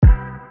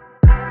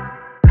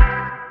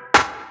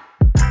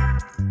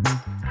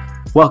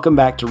Welcome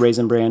back to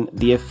Raisin Brand,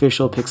 the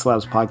official Pixel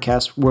Labs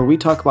podcast, where we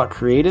talk about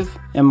creative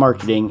and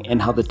marketing and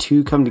how the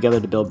two come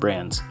together to build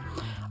brands.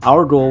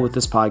 Our goal with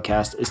this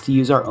podcast is to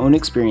use our own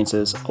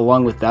experiences,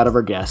 along with that of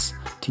our guests,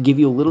 to give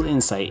you a little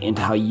insight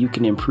into how you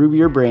can improve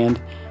your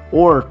brand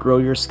or grow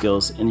your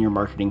skills in your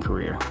marketing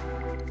career.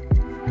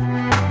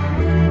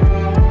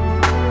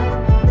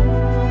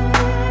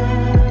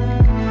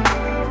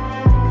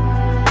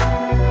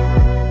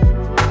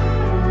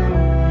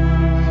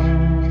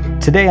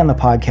 Today on the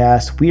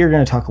podcast, we are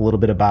going to talk a little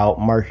bit about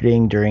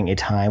marketing during a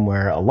time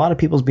where a lot of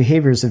people's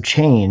behaviors have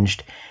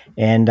changed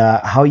and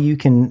how you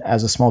can,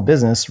 as a small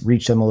business,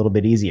 reach them a little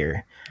bit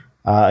easier.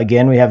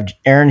 Again, we have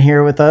Aaron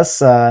here with us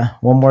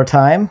one more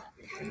time.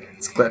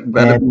 It's glad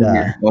to be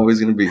here. Always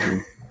going to be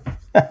here.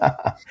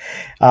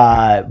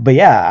 But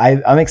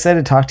yeah, I'm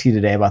excited to talk to you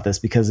today about this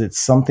because it's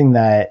something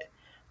that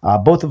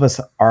both of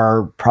us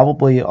are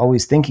probably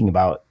always thinking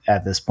about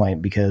at this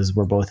point because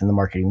we're both in the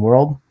marketing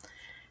world.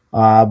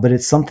 But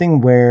it's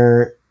something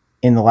where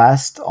in the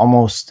last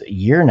almost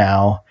year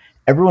now,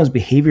 everyone's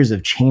behaviors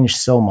have changed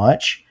so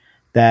much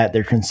that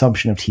their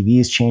consumption of TV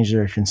has changed,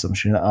 their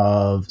consumption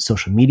of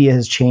social media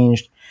has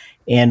changed,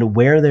 and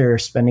where they're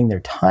spending their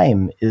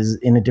time is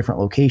in a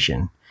different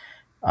location.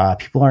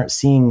 People aren't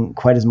seeing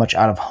quite as much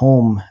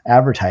out-of-home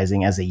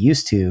advertising as they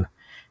used to.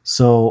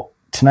 So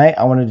tonight,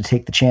 I wanted to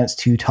take the chance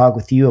to talk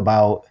with you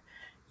about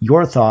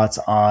your thoughts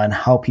on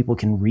how people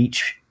can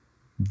reach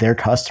their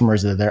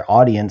customers or their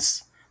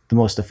audience the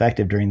most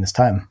effective during this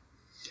time.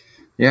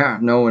 Yeah,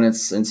 no, and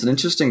it's an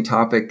interesting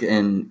topic.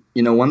 And,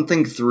 one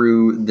thing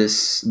through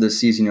this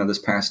season, this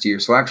past year,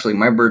 so actually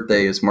my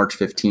birthday is March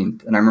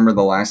 15th. And I remember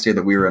the last day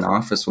that we were in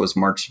office was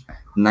March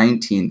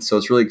 19th. So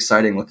it's really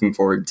exciting looking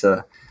forward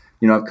to,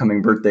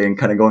 upcoming birthday and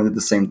kind of going through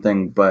the same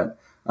thing. But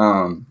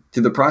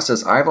through the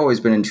process, I've always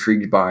been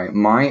intrigued by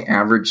my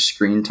average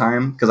screen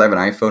time because I have an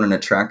iPhone and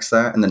it tracks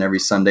that. And then every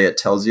Sunday it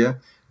tells you,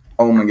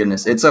 oh my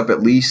goodness, it's up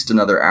at least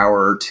another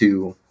hour or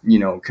two,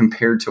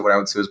 compared to what I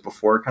would say was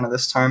before kind of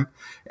this time.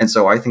 And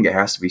so I think it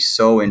has to be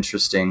so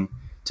interesting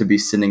to be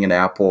sitting at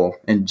Apple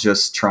and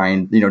just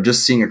trying,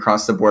 just seeing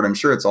across the board. I'm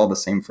sure it's all the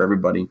same for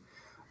everybody.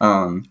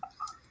 Out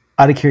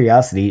of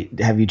curiosity,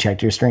 have you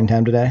checked your screen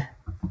time today?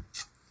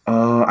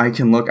 I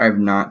can look. I've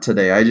not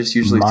today. I just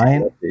usually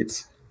check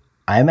updates.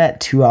 I'm at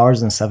 2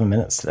 hours and 7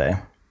 minutes today.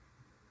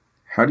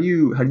 How do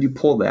you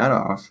pull that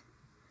off?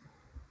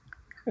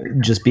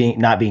 Just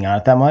not being on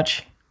it that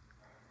much.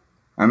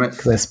 I'm at.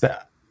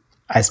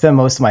 I spend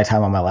most of my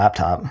time on my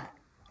laptop.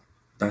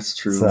 That's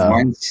true.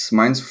 So,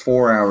 mine's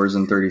 4 hours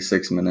and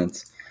 36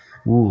 minutes.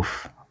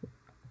 Oof,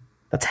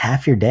 that's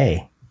half your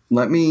day.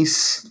 Let me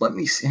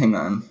hang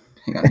on.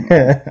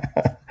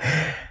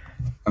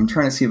 I'm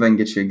trying to see if I can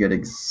get you a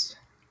good.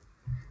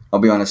 I'll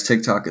be honest.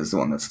 TikTok is the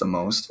one that's the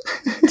most.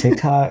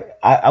 TikTok.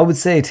 I would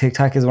say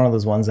TikTok is one of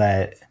those ones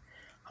that.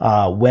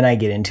 When I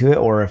get into it,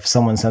 or if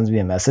someone sends me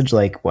a message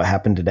like what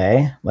happened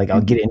today,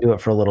 I'll get into it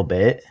for a little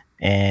bit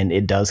and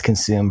it does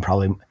consume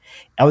probably,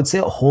 I would say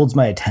it holds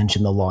my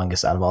attention the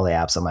longest out of all the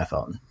apps on my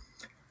phone.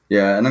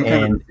 Yeah. And I'm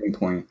kind of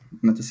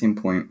at the same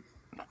point.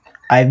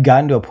 I've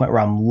gotten to a point where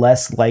I'm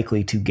less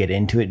likely to get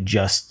into it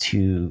just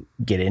to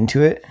get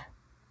into it,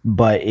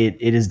 but it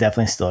is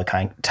definitely still a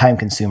time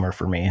consumer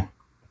for me.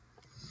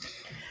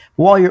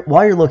 While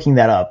you're looking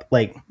that up,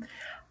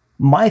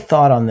 my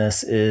thought on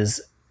this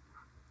is,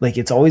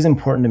 it's always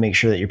important to make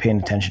sure that you're paying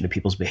attention to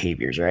people's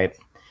behaviors, right?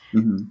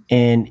 Mm-hmm.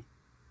 And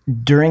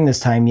during this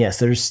time, yes,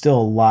 there's still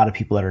a lot of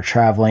people that are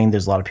traveling.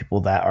 There's a lot of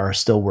people that are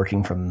still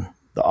working from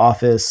the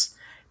office,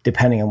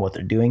 depending on what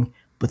they're doing.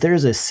 But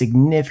there's a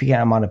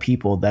significant amount of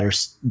people that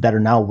are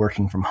now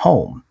working from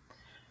home,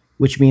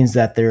 which means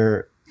that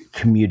they're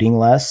commuting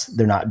less.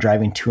 They're not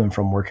driving to and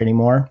from work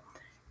anymore.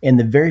 And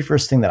the very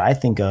first thing that I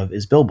think of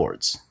is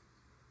billboards.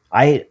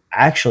 I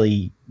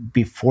actually,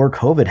 before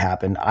COVID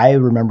happened, I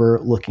remember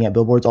looking at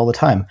billboards all the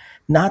time.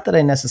 Not that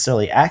I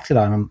necessarily acted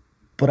on them,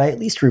 but I at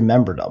least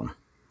remembered them.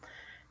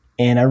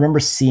 And I remember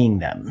seeing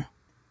them.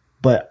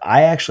 But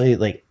I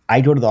actually,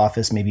 I go to the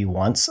office maybe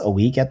once a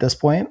week at this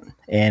point,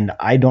 and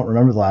I don't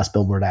remember the last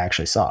billboard I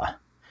actually saw.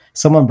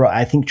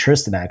 I think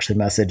Tristan actually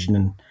messaged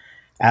and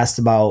asked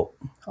about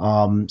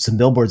some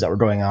billboards that were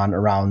going on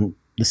around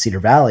the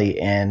Cedar Valley,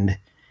 and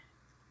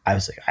I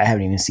was like, I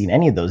haven't even seen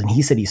any of those. And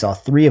he said he saw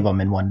 3 of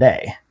them in one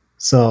day.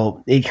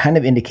 So it kind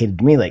of indicated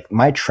to me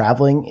my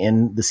traveling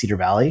in the Cedar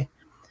Valley,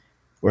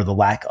 or the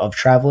lack of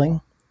traveling,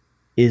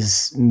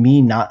 is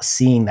me not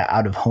seeing that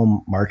out of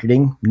home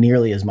marketing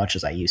nearly as much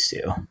as I used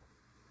to.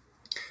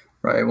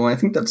 Right. Well, I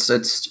think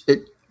it's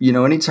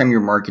anytime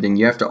you're marketing,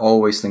 you have to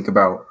always think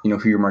about,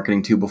 who you're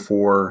marketing to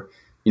before,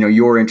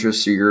 your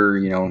interests or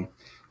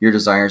your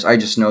desires. I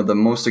just know the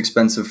most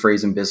expensive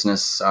phrase in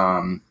business,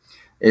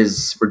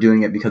 is we're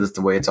doing it because it's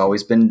the way it's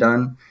always been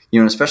done.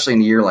 And especially in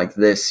a year like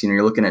this,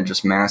 you're looking at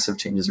just massive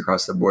changes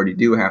across the board. You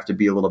do have to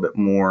be a little bit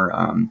more,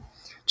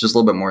 just a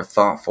little bit more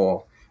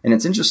thoughtful. And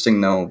it's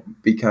interesting though,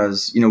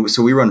 because,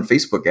 so we run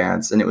Facebook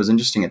ads, and it was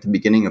interesting at the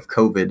beginning of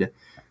COVID,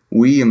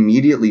 we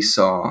immediately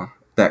saw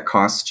that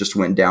costs just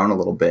went down a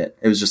little bit.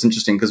 It was just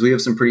interesting because we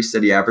have some pretty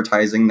steady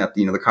advertising that,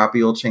 the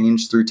copy will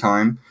change through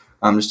time,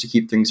 just to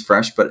keep things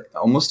fresh. But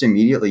almost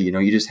immediately,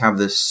 you just have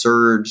this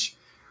surge.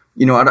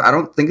 I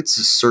don't think it's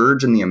a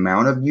surge in the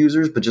amount of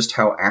users, but just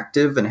how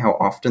active and how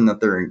often that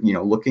they're,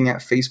 looking at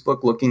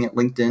Facebook, looking at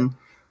LinkedIn.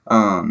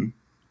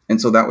 And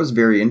so that was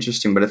very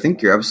interesting. But I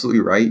think you're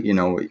absolutely right.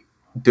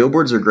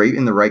 Billboards are great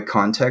in the right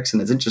context.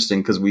 And it's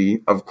interesting because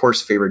we, of course,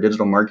 favor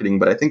digital marketing,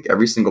 but I think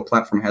every single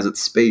platform has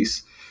its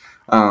space.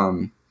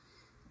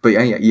 But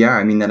yeah,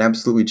 I mean, that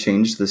absolutely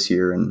changed this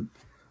year. And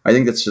I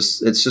think it's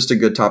just a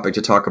good topic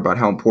to talk about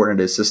how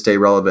important it is to stay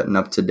relevant and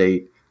up to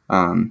date,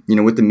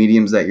 with the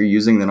mediums that you're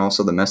using, then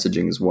also the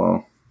messaging as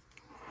well.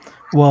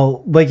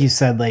 Well, like you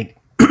said, like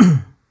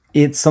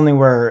it's something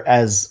where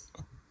as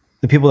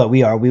the people that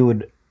we are, we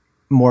would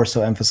more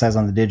so emphasize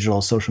on the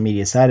digital social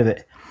media side of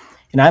it.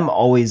 And I'm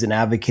always an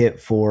advocate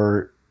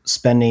for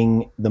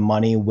spending the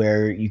money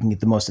where you can get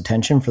the most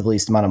attention for the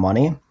least amount of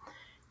money.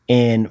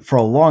 And for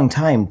a long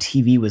time,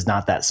 TV was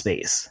not that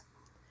space.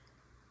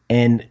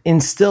 And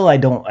still, I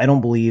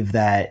don't believe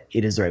that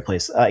it is the right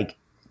place. Like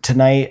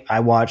tonight,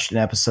 I watched an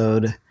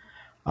episode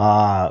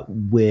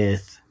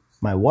with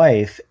my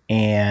wife,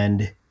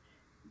 and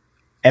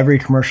every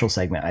commercial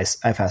segment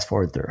I fast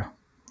forward through.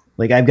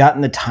 Like I've gotten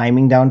the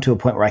timing down to a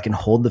point where I can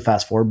hold the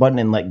fast forward button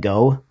and let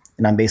go,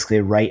 and I'm basically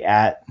right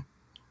at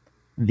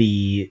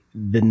the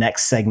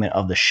next segment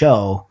of the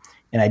show,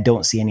 and I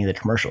don't see any of the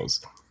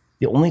commercials.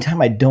 The only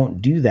time I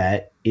don't do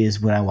that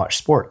is when I watch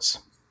sports,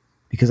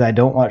 because I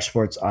don't watch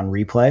sports on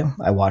replay.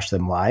 I watch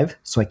them live,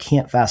 so I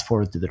can't fast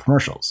forward through the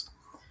commercials.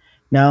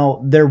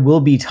 Now, there will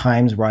be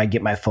times where I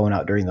get my phone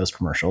out during those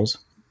commercials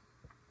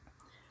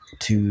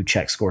to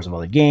check scores of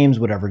other games,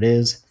 whatever it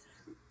is.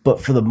 But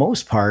for the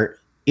most part,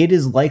 it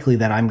is likely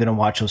that I'm going to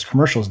watch those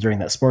commercials during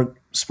that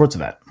sports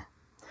event.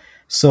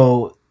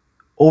 So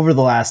over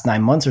the last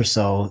 9 months or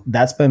so,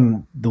 that's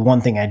been the one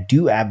thing I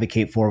do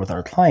advocate for with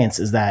our clients,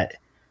 is that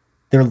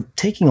they're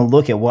taking a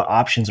look at what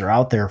options are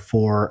out there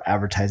for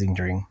advertising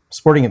during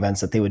sporting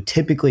events that they would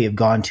typically have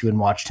gone to and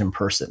watched in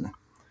person,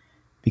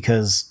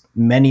 because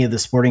many of the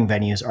sporting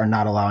venues are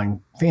not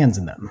allowing fans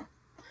in them.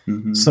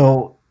 Mm-hmm.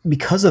 So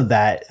because of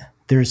that,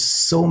 there's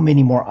so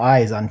many more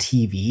eyes on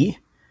TV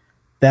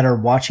that are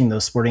watching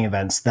those sporting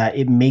events that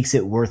it makes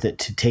it worth it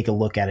to take a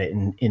look at it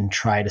and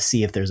try to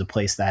see if there's a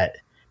place that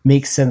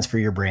makes sense for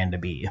your brand to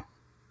be.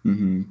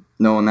 Mm-hmm.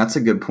 No, and that's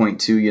a good point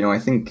too. I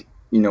think,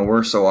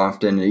 we're so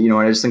often,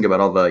 I just think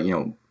about all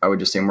the, I would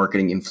just say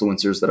marketing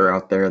influencers that are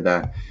out there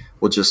that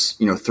will just,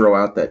 throw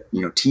out that,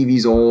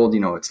 TV's old,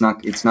 it's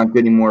not good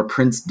anymore.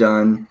 Print's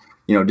done,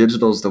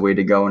 digital's the way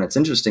to go. And it's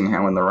interesting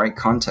how in the right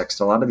context,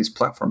 a lot of these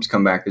platforms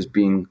come back as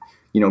being,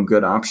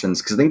 good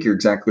options. Cause I think you're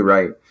exactly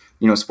right.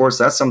 Sports,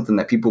 that's something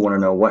that people want to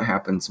know what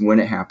happens, when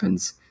it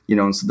happens,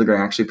 and so they're going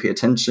to actually pay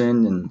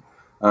attention.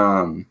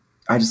 And,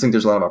 I just think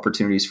there's a lot of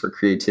opportunities for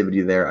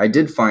creativity there. I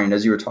did find,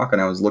 as you were talking,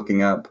 I was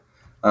looking up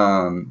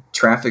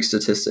traffic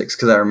statistics,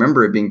 because I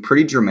remember it being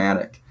pretty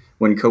dramatic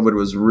when COVID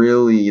was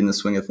really in the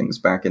swing of things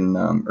back in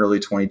early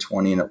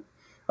 2020. And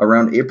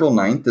around April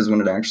 9th is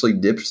when it actually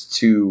dipped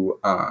to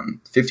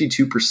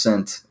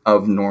 52%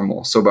 of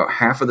normal. So about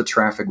half of the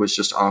traffic was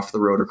just off the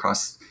road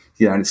across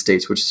the United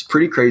States, which is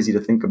pretty crazy to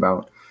think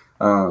about.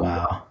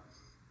 Wow.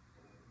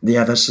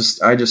 Yeah,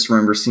 I just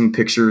remember seeing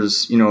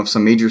pictures, of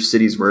some major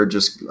cities where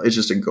it's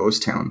just a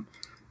ghost town,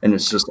 and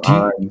it's just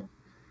odd.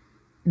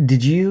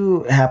 Did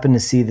you happen to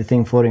see the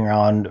thing floating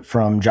around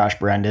from Josh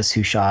Brandis,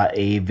 who shot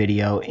a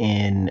video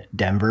in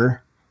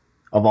Denver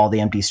of all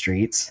the empty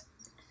streets?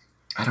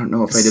 I don't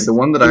know if I did. The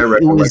one that I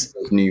read was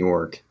New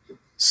York.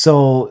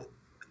 So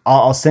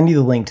I'll send you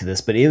the link to this,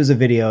 but it was a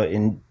video,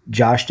 and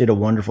Josh did a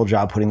wonderful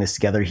job putting this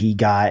together. He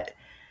got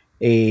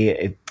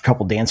a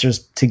couple dancers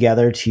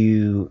together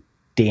to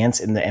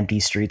dance in the empty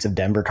streets of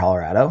Denver,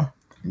 Colorado.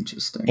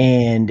 Interesting.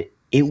 And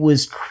it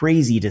was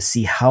crazy to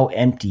see how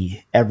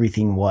empty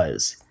everything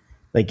was.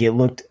 Like, it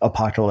looked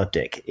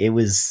apocalyptic. It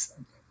was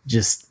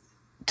just,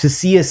 to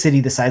see a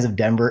city the size of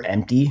Denver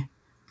empty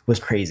was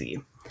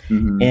crazy.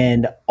 Mm-hmm.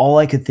 And all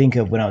I could think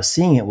of when I was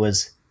seeing it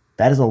was,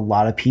 that is a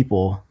lot of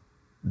people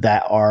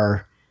that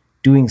are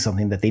doing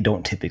something that they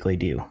don't typically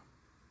do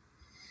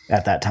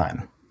at that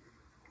time.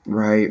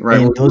 Right.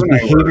 And those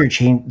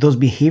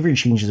behavior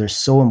changes are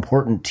so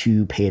important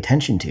to pay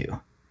attention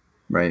to.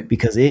 Right.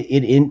 Because it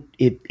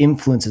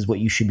influences what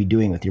you should be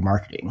doing with your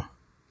marketing.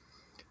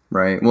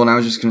 Right. Well, and I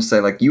was just going to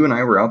say, like, you and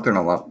I were out there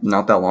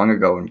not that long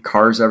ago, and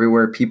cars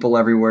everywhere, people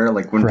everywhere,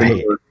 like when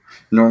things were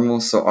normal.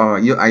 So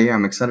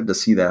I'm excited to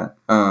see that.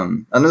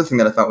 Another thing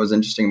that I thought was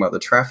interesting about the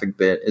traffic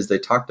bit is they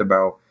talked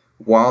about,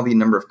 while the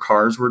number of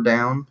cars were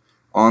down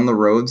on the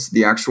roads,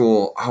 the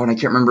actual, and I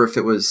can't remember if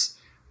it was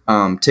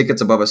tickets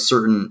above a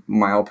certain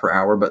mile per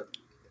hour, but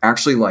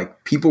actually,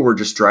 like, people were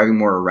just driving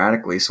more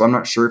erratically. So I'm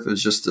not sure if it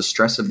was just the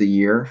stress of the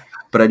year,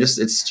 but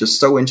it's just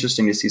so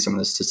interesting to see some of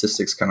the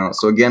statistics come out.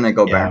 So again, I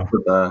go back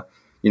to the,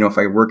 if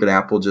I work at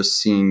Apple,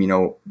 just seeing,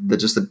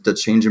 the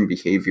change in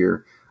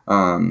behavior.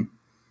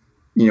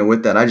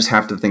 with that, I just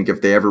have to think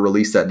if they ever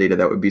release that data,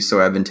 that would be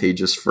so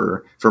advantageous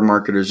for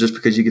marketers, just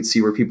because you could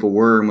see where people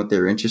were and what they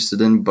were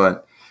interested in.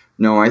 But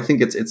no, I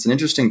think it's an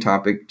interesting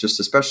topic, just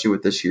especially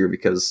with this year,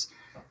 because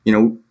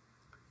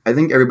I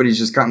think everybody's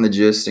just gotten the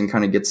gist and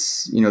kind of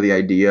gets the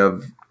idea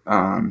of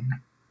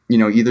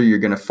either you're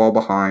going to fall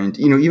behind.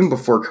 Even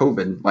before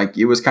COVID, like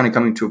it was kind of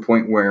coming to a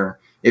point where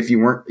if you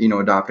weren't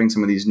adopting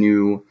some of these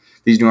new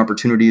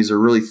opportunities or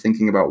really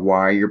thinking about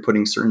why you're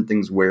putting certain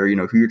things where,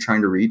 who you're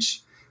trying to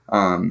reach,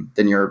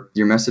 then your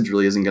message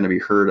really isn't going to be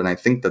heard. And I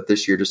think that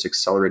this year just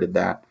accelerated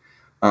that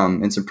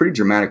in some pretty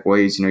dramatic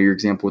ways. Your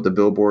example with the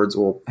billboards,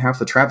 well, half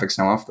the traffic's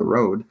now off the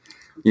road,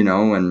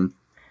 and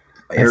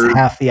it's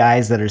half the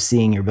eyes that are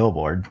seeing your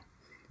billboard.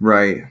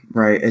 Right.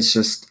 It's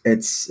just,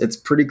 it's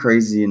pretty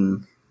crazy.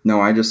 And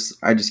no, I just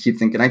keep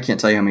thinking, I can't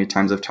tell you how many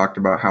times I've talked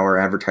about how our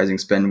advertising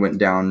spend went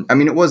down. I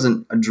mean, it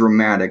wasn't a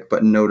dramatic,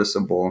 but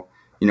noticeable,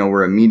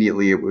 where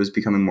immediately it was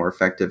becoming more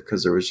effective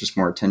because there was just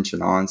more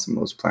attention on some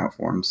of those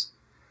platforms.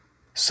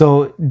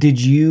 So did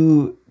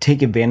you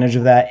take advantage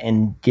of that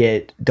and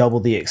get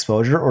double the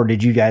exposure, or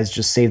did you guys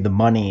just save the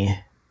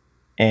money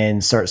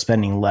and start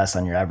spending less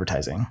on your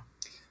advertising?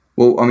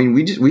 Well, I mean,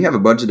 we have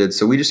it budgeted,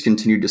 so we just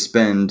continued to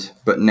spend,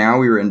 but now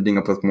we were ending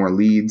up with more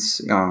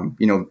leads,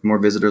 more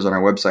visitors on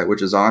our website,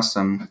 which is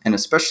awesome. And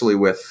especially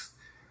with,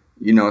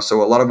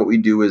 so a lot of what we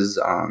do is,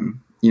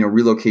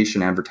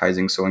 relocation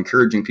advertising. So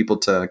encouraging people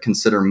to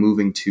consider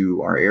moving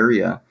to our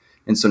area.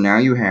 And so now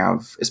you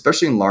have,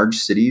 especially in large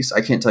cities,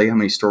 I can't tell you how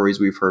many stories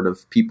we've heard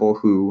of people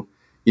who,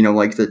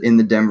 like in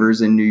the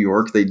Denvers in New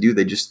York, they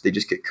just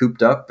get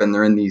cooped up and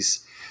they're in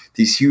these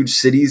huge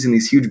cities and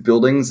these huge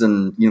buildings,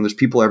 and there's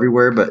people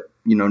everywhere, but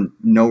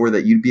nowhere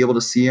that you'd be able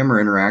to see them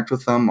or interact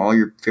with them. All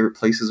your favorite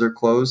places are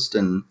closed.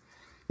 And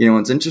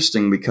it's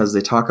interesting because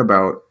they talk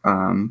about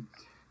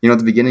at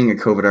the beginning of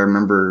COVID, I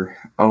remember,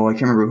 I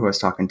can't remember who I was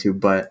talking to,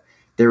 but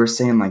they were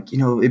saying like,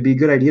 it'd be a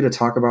good idea to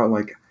talk about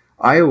like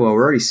Iowa.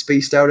 We're already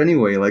spaced out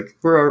anyway. Like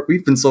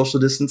we've been social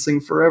distancing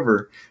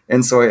forever.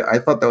 And so I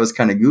thought that was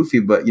kind of goofy,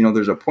 but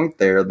there's a point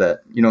there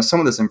that, some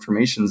of this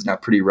information is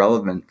not pretty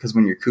relevant, because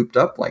when you're cooped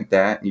up like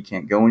that and you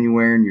can't go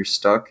anywhere and you're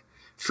stuck,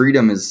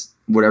 freedom is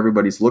what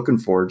everybody's looking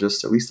for,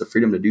 just at least the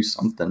freedom to do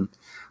something.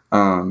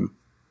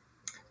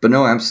 But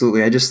no,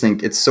 absolutely. I just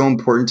think it's so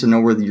important to know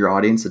where your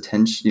audience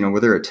attention, where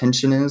their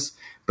attention is,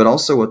 but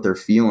also what they're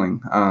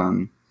feeling.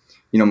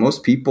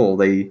 Most people,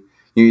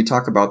 you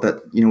talk about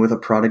that, with a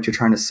product, you're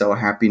trying to sell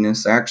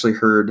happiness. I actually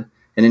heard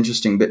an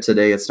interesting bit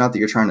today. It's not that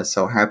you're trying to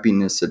sell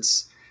happiness.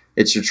 It's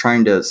you're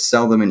trying to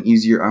sell them an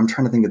easier, I'm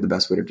trying to think of the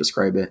best way to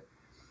describe it.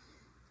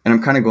 And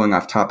I'm kind of going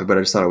off topic, but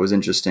I just thought it was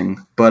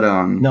interesting. But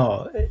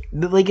no,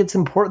 like it's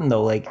important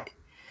though. Like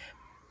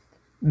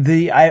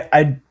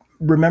I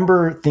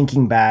remember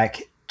thinking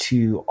back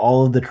to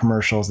all of the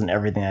commercials and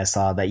everything I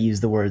saw that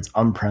used the words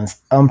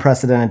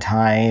unprecedented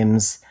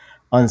times,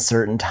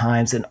 uncertain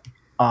times, and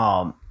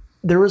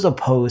there was a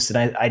post,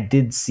 and I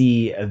did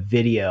see a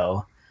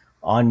video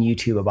on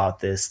YouTube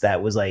about this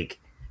that was like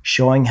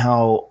showing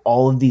how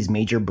all of these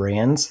major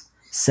brands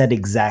said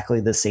exactly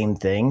the same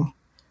thing,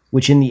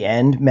 which in the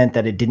end meant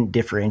that it didn't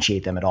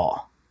differentiate them at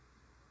all.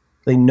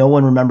 Like no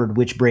one remembered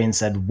which brand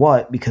said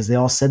what because they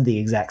all said the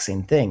exact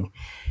same thing.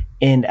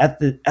 And at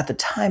the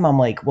time, I'm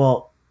like,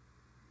 well,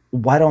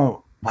 why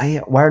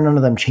are none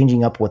of them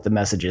changing up what the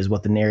message is,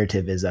 what the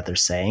narrative is that they're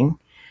saying?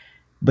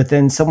 But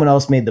then someone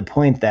else made the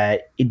point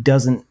that it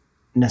doesn't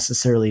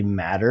necessarily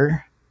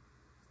matter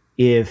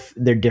if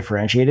they're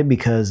differentiated,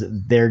 because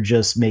they're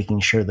just making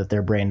sure that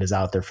their brand is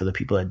out there for the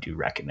people that do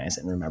recognize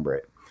it and remember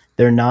it.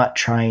 They're not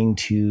trying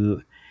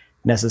to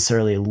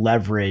necessarily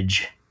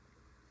leverage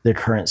their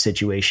current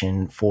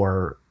situation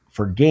for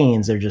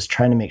gains. They're just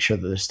trying to make sure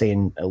that they're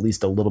staying at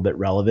least a little bit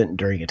relevant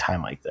during a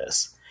time like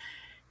this.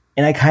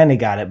 And I kind of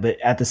got it, but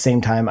at the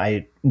same time,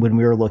 when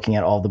we were looking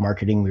at all the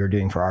marketing we were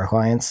doing for our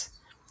clients,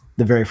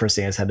 the very first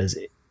thing I said is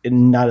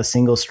not a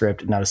single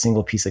script, not a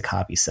single piece of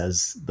copy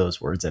says those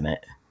words in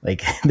it.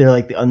 Like they're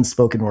like the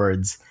unspoken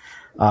words.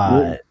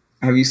 Have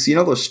you seen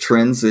all those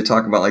trends? They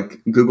talk about like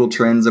Google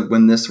trends of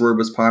when this word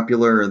was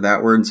popular or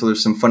that word. And so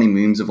there's some funny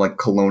memes of like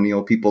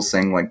colonial people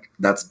saying like,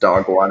 that's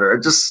dog water,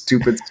 just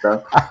stupid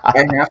stuff.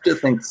 I have to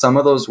think some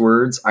of those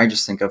words, I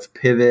just think of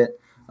pivot,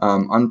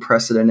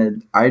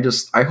 unprecedented. I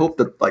hope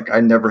that like I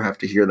never have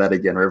to hear that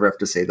again or ever have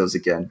to say those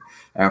again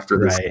after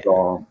this is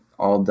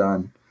all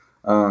done.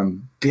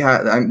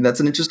 That's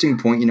an interesting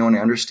point, and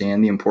I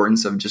understand the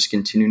importance of just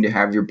continuing to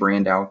have your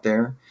brand out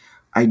there.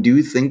 I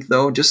do think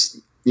though, just,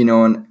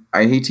 and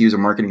I hate to use a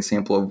marketing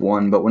sample of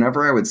one, but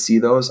whenever I would see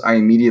those, I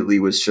immediately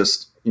was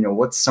just,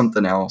 what's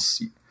something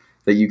else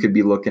that you could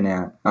be looking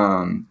at?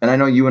 And I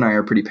know you and I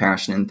are pretty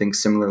passionate and think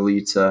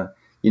similarly to,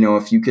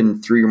 if you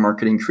can, through your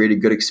marketing, create a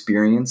good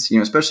experience,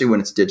 especially when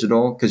it's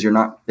digital, because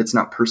it's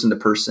not person to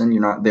person.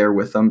 You're not there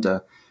with them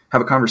to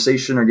have a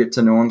conversation or get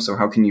to know them. So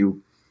how can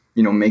you,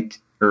 make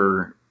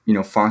or,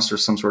 foster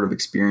some sort of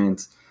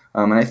experience?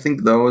 And I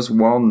think those,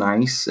 while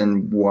nice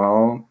and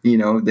while,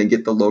 they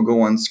get the logo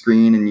on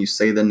screen and you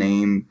say the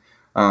name,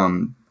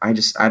 I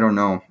don't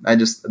know.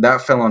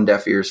 That fell on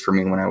deaf ears for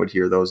me when I would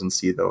hear those and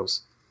see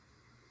those.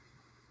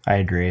 I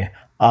agree.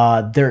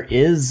 There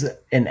is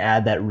an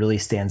ad that really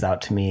stands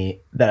out to me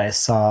that I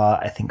saw,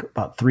 I think,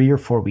 about 3 or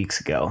 4 weeks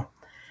ago.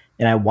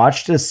 And I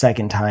watched it a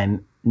second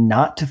time,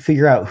 not to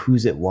figure out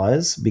whose it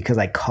was because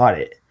I caught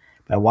it.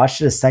 But I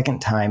watched it a second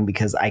time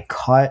because I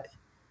caught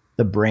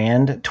the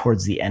brand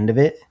towards the end of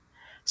it.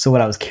 So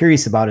what I was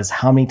curious about is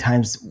how many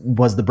times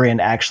was the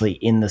brand actually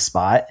in the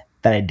spot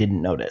that I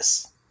didn't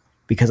notice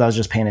because I was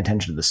just paying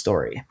attention to the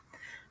story.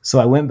 So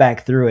I went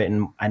back through it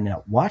and I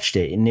watched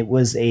it, and it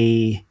was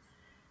in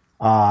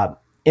a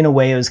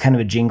way, it was kind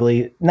of a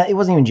jingly. No, it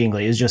wasn't even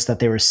jingly. It was just that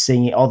they were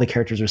singing. All the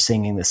characters were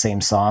singing the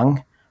same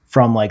song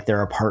from like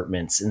their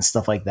apartments and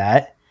stuff like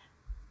that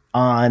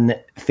on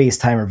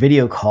FaceTime or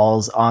video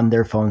calls on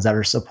their phones that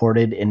are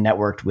supported and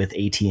networked with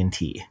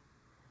AT&T.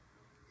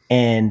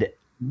 And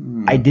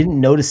I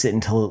didn't notice it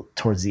until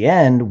towards the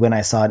end when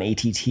I saw an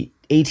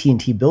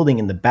AT&T building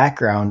in the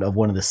background of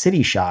one of the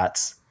city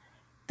shots.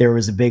 There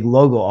was a big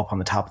logo up on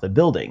the top of the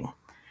building.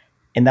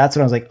 And that's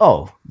when I was like,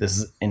 oh, this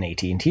is an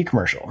AT&T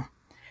commercial.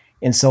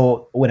 And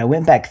so when I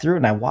went back through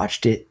and I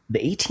watched it,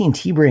 the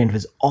AT&T brand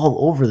was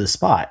all over the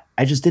spot.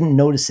 I just didn't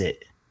notice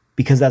it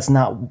because that's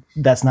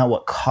not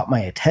what caught my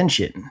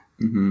attention.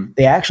 Mm-hmm.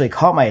 They actually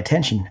caught my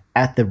attention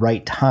at the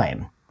right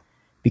time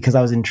because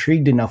I was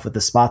intrigued enough with the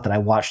spot that I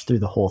watched through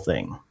the whole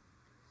thing.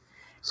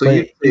 So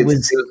it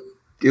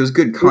was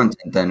good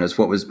content then, is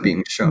what was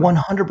being shown.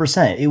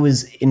 100%. It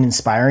was an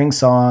inspiring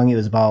song. It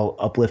was about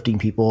uplifting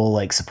people,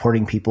 like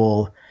supporting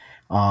people,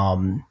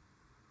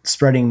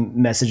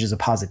 spreading messages of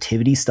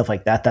positivity, stuff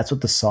like that. That's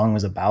what the song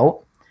was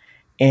about.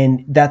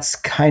 And that's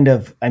kind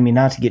of, I mean,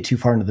 not to get too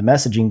far into the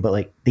messaging, but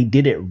like they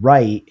did it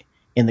right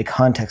in the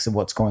context of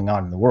what's going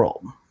on in the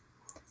world.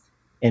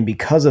 And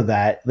because of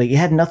that, like it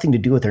had nothing to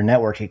do with their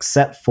network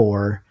except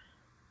for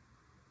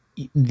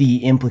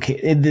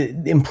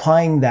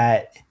implying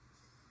that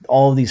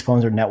all of these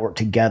phones are networked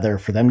together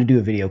for them to do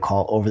a video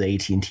call over the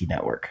AT&T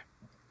network.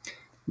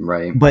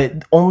 Right.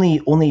 But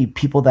only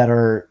people that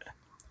are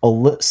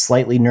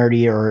slightly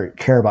nerdy or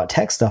care about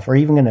tech stuff are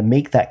even going to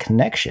make that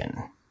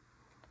connection.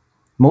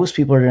 Most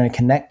people are going to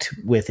connect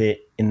with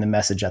it in the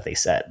message that they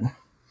said.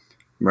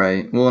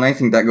 Right. Well, and I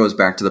think that goes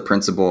back to the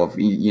principle of,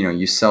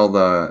 you sell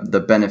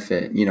the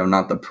benefit,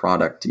 not the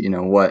product.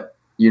 What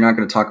you're not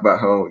going to talk about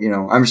how,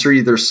 I'm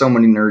sure there's so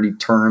many nerdy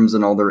terms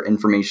and all their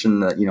information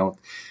that,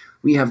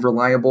 we have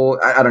reliable.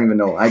 I don't even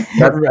know. Right.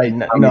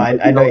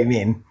 I know what you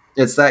mean.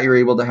 It's that you're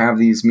able to have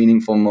these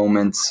meaningful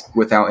moments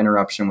without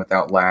interruption,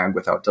 without lag,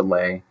 without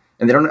delay.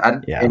 And they don't.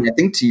 And I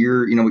think to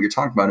your, what you're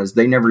talking about is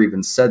they never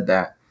even said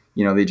that.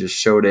 They just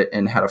showed it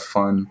and had a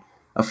fun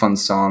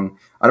song.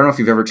 I don't know if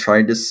you've ever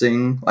tried to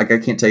sing. Like, I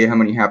can't tell you how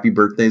many happy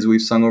birthdays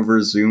we've sung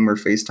over Zoom or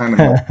FaceTime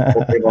and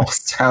how they've all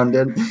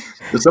sounded.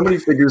 If somebody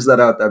figures that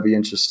out, that'd be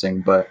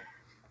interesting. But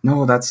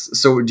no,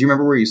 so. Do you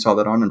remember where you saw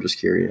that on? I'm just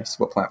curious.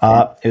 What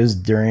platform? It was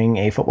during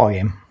a football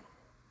game.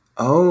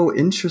 Oh,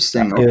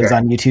 interesting. Okay. It was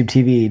on YouTube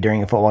TV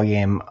during a football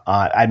game.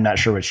 I'm not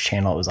sure which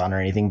channel it was on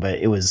or anything, but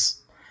it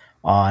was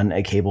on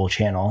a cable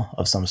channel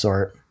of some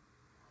sort.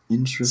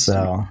 Interesting.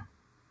 So,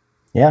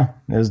 yeah,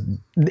 it was,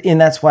 and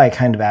that's why I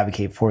kind of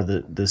advocate for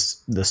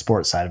the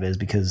sports side of it, is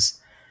because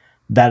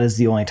that is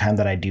the only time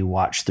that I do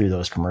watch through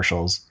those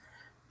commercials.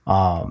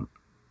 And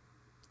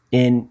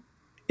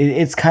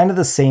it's kind of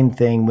the same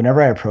thing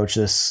whenever I approach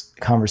this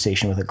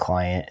conversation with a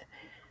client.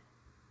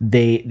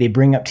 They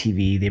bring up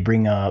TV, they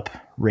bring up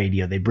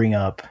radio, they bring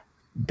up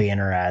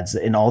banner ads,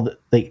 and all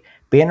the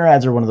banner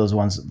ads are one of those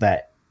ones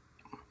that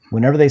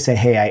whenever they say,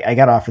 hey, I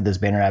got offered this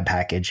banner ad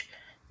package,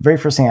 the very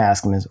first thing I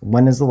ask them is,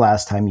 when is the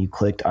last time you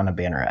clicked on a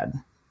banner ad?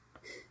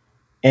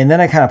 And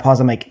then I kind of pause.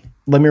 I'm like,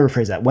 let me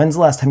rephrase that. When's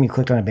the last time you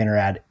clicked on a banner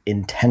ad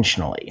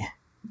intentionally?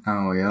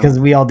 Oh, yeah. Because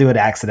we all do it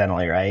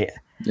accidentally, right?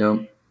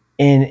 Yep.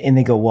 And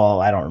they go, well,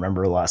 I don't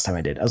remember the last time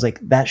I did. I was like,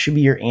 that should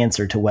be your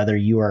answer to whether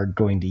you are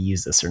going to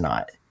use this or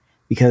not.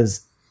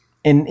 Because,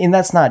 and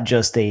that's not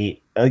just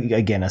a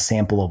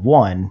sample of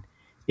one.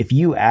 If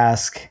you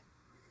ask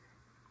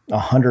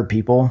 100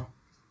 people,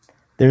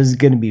 there's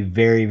going to be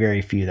very,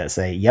 very few that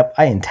say, yep,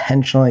 I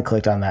intentionally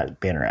clicked on that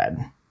banner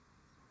ad.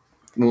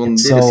 Well, they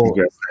just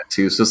suggest that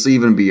too. So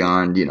even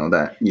beyond,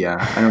 that,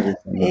 yeah, I know what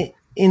you're saying.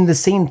 In the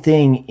same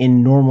thing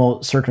in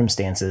normal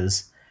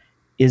circumstances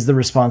is the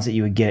response that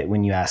you would get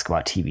when you ask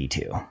about TV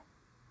too.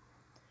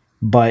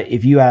 But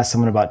if you ask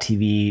someone about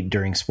TV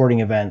during sporting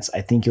events,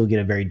 I think you'll get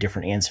a very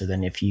different answer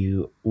than if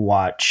you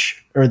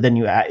watch, or than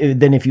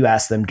if you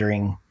ask them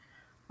during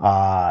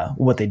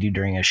what they do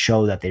during a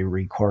show that they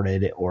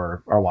recorded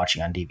or are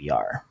watching on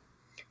DVR.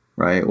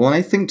 Right. Well, and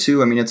I think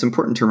too, I mean, it's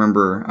important to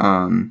remember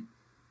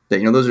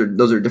that,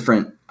 those are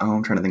different. Oh,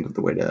 I'm trying to think of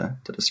the way to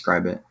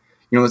describe it.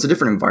 It's a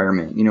different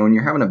environment. When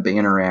you're having a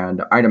banner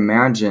ad, I'd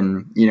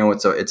imagine,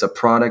 it's a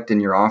product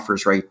and your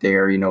offer's right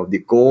there.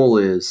 The goal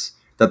is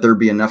that there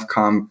be enough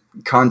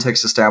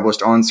context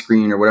established on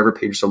screen or whatever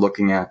page they're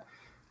looking at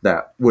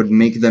that would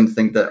make them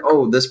think that,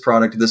 oh, this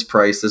product, this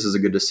price, this is a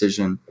good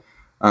decision.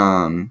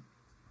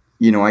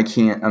 I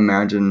can't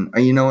imagine,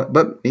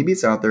 but maybe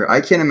it's out there.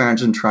 I can't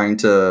imagine trying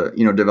to,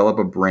 develop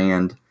a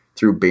brand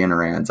through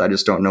banner ads. I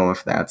just don't know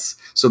if that's,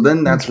 so then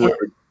You that's where,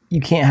 can't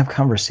you can't have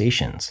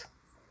conversations.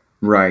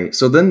 right.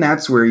 So then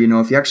that's where,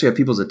 if you actually have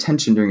people's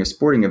attention during a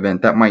sporting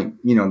event, that might,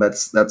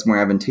 that's more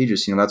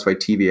advantageous. That's why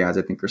TV ads,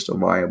 I think, are still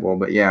viable.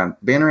 But yeah,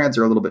 banner ads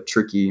are a little bit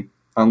tricky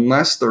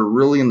unless they're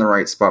really in the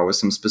right spot with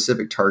some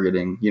specific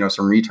targeting,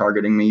 some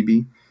retargeting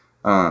maybe.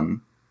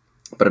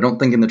 But I don't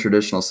think in the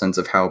traditional sense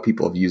of how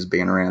people have used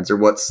banner ads or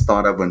what's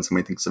thought of when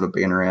somebody thinks of a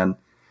banner ad.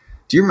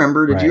 Do you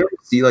remember, did you Right.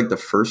 ever see like the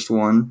first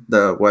one,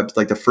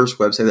 like the first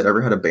website that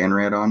ever had a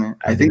banner ad on it?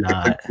 I I did think the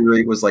not, click-through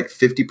rate was like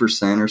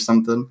 50% or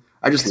something.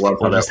 I just because love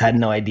people how that just had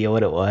works. no idea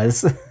what it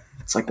was.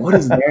 It's like, what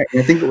is that?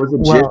 And I think it was a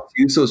GIF Well,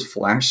 too, so it was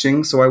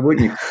flashing. So why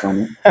wouldn't you click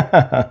on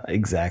it?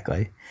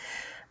 exactly.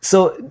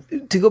 So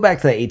to go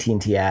back to the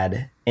AT&T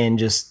ad and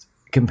just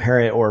compare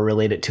it or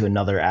relate it to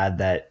another ad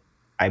that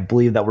I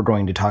believe that we're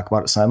going to talk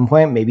about at some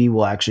point, maybe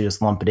we'll actually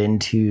just lump it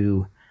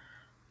into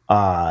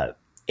uh,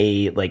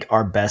 a like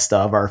our best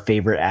of our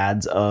favorite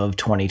ads of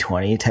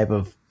 2020 type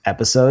of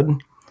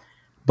episode.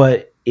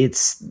 But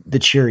it's the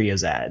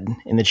Cheerios ad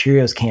and the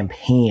Cheerios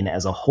campaign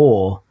as a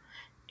whole.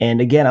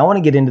 And again, I want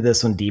to get into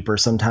this one deeper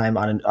sometime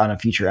on a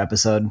future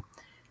episode,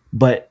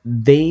 but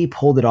they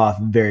pulled it off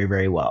very,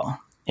 very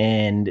well.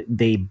 And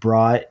they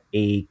brought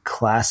a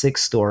classic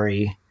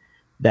story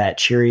that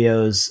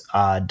Cheerios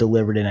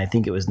delivered in, I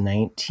think it was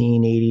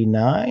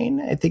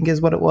 1989, I think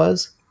is what it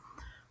was.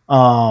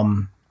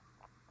 Um,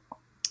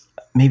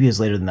 Maybe it was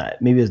later than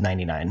that. Maybe it was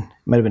 99. It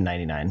might have been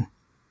 99.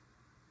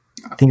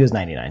 I think it was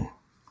 99.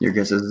 Your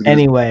guess is as good as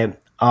Anyway,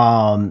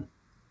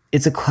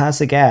 it's a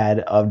classic ad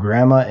of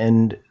grandma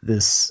and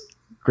this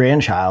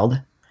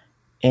grandchild,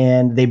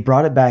 and they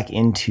brought it back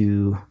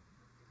into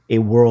a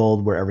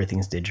world where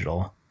everything's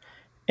digital.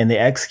 And they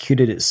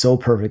executed it so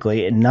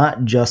perfectly, and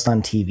not just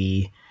on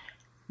TV,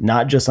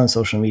 not just on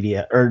social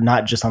media, or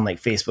not just on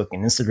like Facebook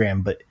and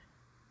Instagram, but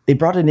they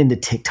brought it into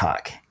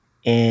TikTok.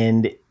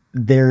 And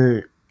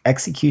their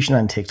execution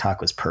on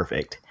TikTok was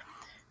perfect.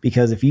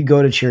 Because if you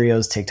go to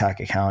Cheerios TikTok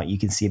account, you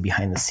can see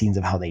behind the scenes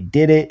of how they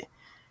did it.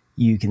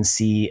 You can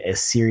see a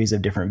series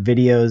of different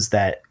videos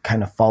that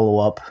kind of follow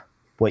up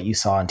what you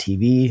saw on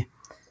TV.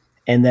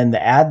 And then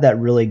the ad that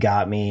really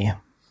got me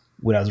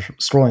when I was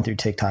scrolling through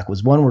TikTok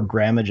was one where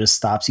grandma just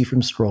stops you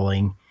from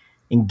scrolling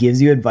and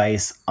gives you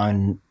advice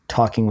on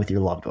talking with your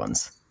loved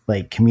ones,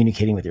 like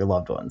communicating with your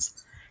loved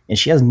ones. And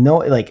she has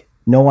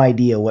no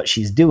idea what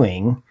she's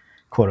doing,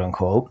 quote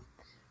unquote,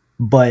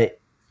 but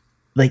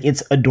like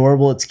it's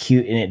adorable, it's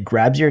cute, and it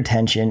grabs your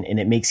attention and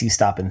it makes you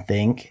stop and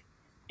think.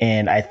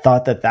 And I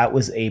thought that that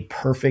was a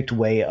perfect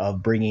way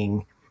of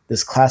bringing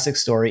this classic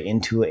story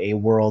into a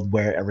world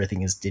where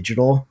everything is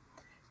digital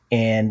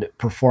and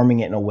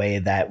performing it in a way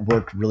that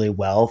worked really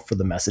well for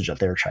the message that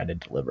they were trying to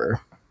deliver.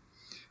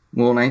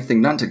 well, and I think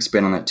not to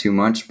expand on that too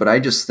much, but I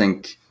just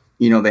think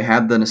they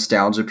had the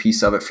nostalgia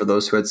piece of it for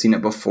those who had seen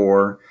it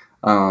before.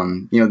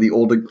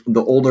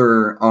 The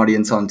older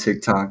audience on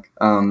TikTok,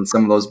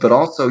 some of those, but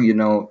also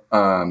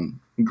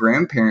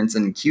grandparents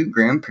and cute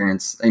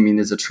grandparents. I mean,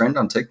 is a trend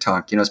on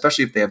TikTok.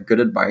 Especially if they have good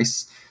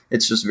advice,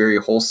 it's just very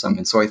wholesome.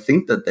 And so I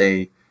think that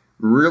they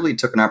really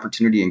took an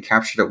opportunity and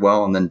captured it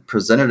well, and then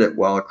presented it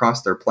well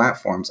across their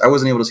platforms. I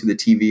wasn't able to see the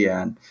TV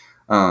ad.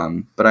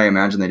 But I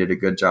imagine they did a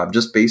good job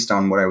just based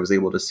on what I was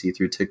able to see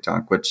through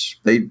TikTok, which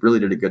they really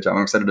did a good job.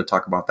 I'm excited to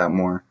talk about that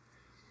more.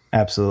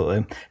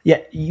 Absolutely. Yeah,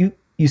 you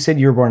said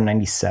you were born in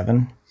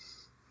 97.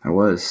 I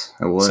was.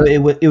 So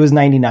it was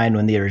 99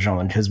 when the original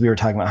one, because we were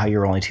talking about how you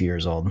were only 2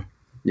 years old.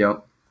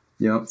 Yep.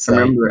 So I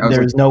remember. I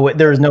was like,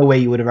 there was no way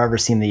you would have ever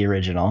seen the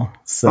original.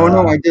 oh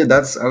no, So I did. I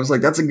was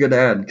like, that's a good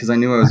ad because I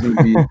knew I was going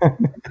to be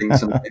getting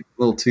some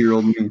little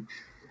 2-year-old me.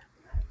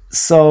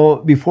 so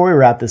before we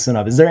wrap this one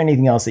up, is there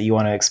anything else that you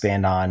want to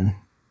expand on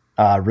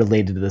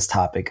related to this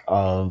topic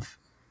of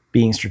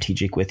being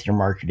strategic with your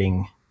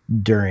marketing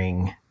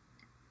during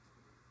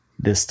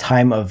this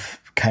time of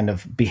kind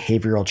of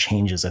behavioral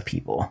changes of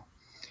people?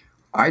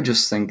 I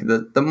just think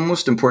that the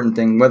most important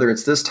thing, whether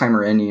it's this time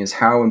or any, is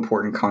how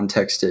important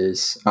context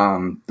is.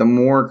 The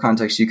more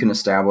context you can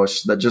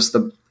establish, that just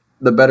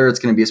the better it's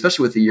going to be,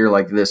 especially with a year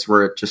like this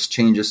where it just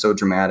changes so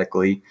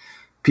dramatically.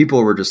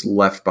 People were just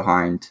left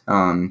behind.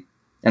 And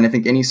I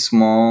think any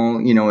small,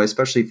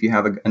 especially if you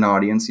have an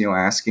audience,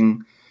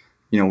 asking,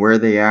 where are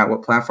they at?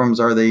 What platforms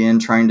are they in?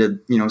 Trying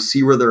to,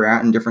 see where they're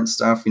at in different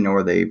stuff.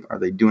 Are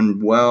they doing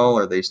well?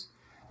 Are they,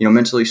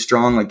 mentally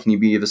strong? Like, can you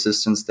be of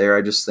assistance there?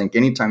 I just think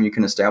anytime you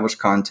can establish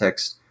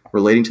context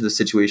relating to the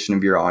situation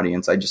of your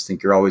audience, I just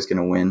think you're always going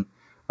to win.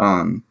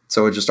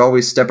 So just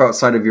always step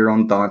outside of your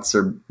own thoughts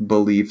or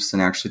beliefs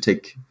and actually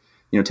take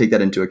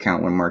that into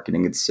account when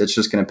marketing. It's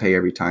just going to pay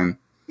every time.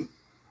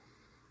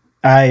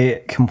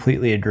 I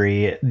completely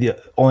agree. The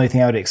only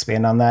thing I would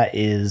expand on that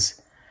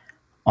is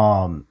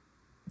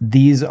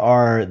these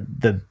are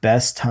the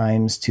best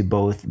times to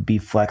both be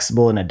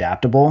flexible and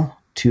adaptable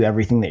to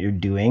everything that you're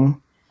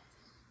doing.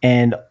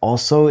 And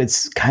also,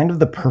 it's kind of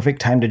the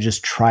perfect time to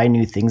just try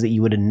new things that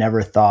you would have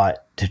never thought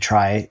to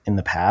try in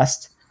the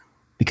past,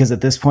 because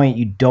at this point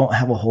you don't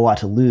have a whole lot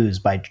to lose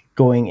by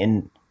going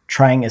and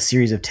trying a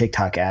series of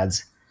TikTok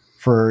ads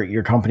for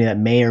your company that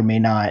may or may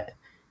not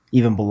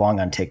even belong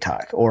on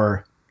TikTok,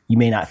 or you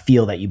may not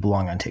feel that you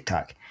belong on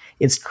TikTok.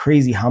 It's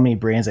crazy how many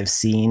brands I've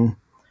seen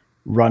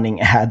running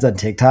ads on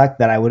TikTok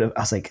that I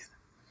was like,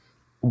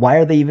 why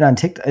are they even on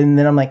TikTok? And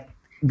then I'm like,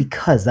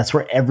 because that's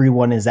where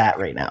everyone is at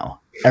right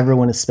now.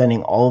 Everyone is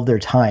spending all of their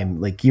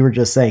time. Like you were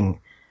just saying,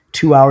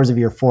 2 hours of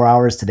your 4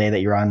 hours today that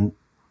you're on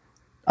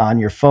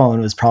your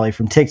phone was probably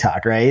from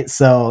TikTok, right?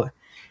 So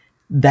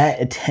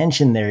that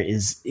attention there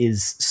is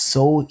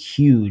so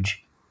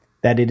huge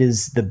that it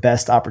is the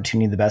best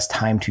opportunity, the best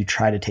time to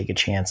try to take a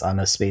chance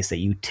on a space that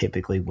you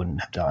typically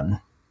wouldn't have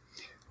done.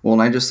 Well,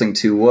 and I just think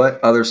too,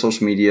 what other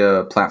social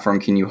media platform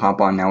can you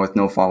hop on now with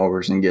no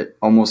followers and get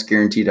almost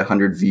guaranteed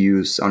 100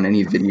 views on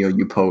any video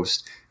you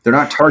post? They're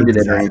not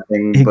targeted or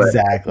anything, but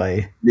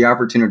the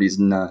opportunity is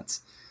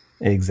nuts.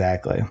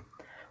 Exactly.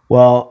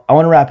 Well, I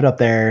want to wrap it up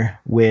there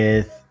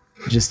with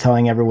just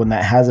telling everyone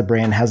that has a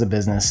brand, has a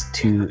business,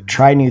 to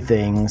try new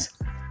things,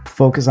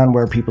 focus on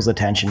where people's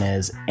attention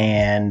is,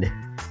 and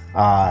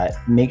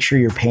make sure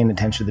you're paying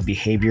attention to the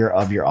behavior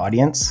of your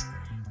audience.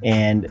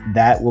 And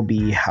that will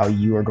be how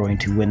you are going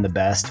to win the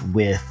best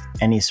with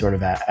any sort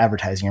of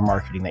advertising or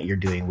marketing that you're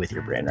doing with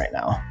your brand right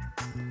now.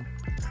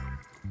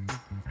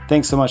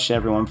 Thanks so much to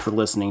everyone for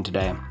listening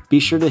today. Be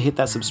sure to hit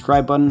that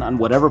subscribe button on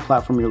whatever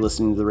platform you're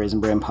listening to the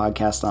Raisin Brand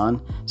podcast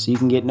on so you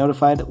can get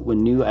notified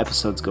when new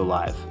episodes go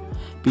live.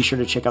 Be sure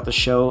to check out the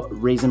show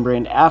Raisin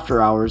Brand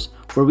After Hours,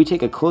 where we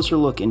take a closer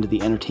look into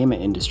the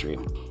entertainment industry.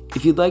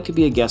 If you'd like to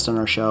be a guest on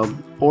our show,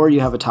 or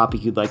you have a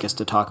topic you'd like us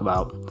to talk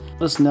about,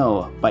 let us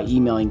know by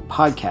emailing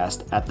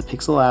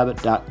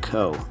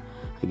podcast@thepixellab.co.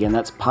 Again,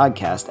 that's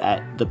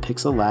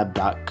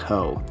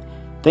podcast@thepixellab.co.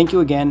 Thank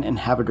you again, and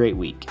have a great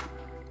week.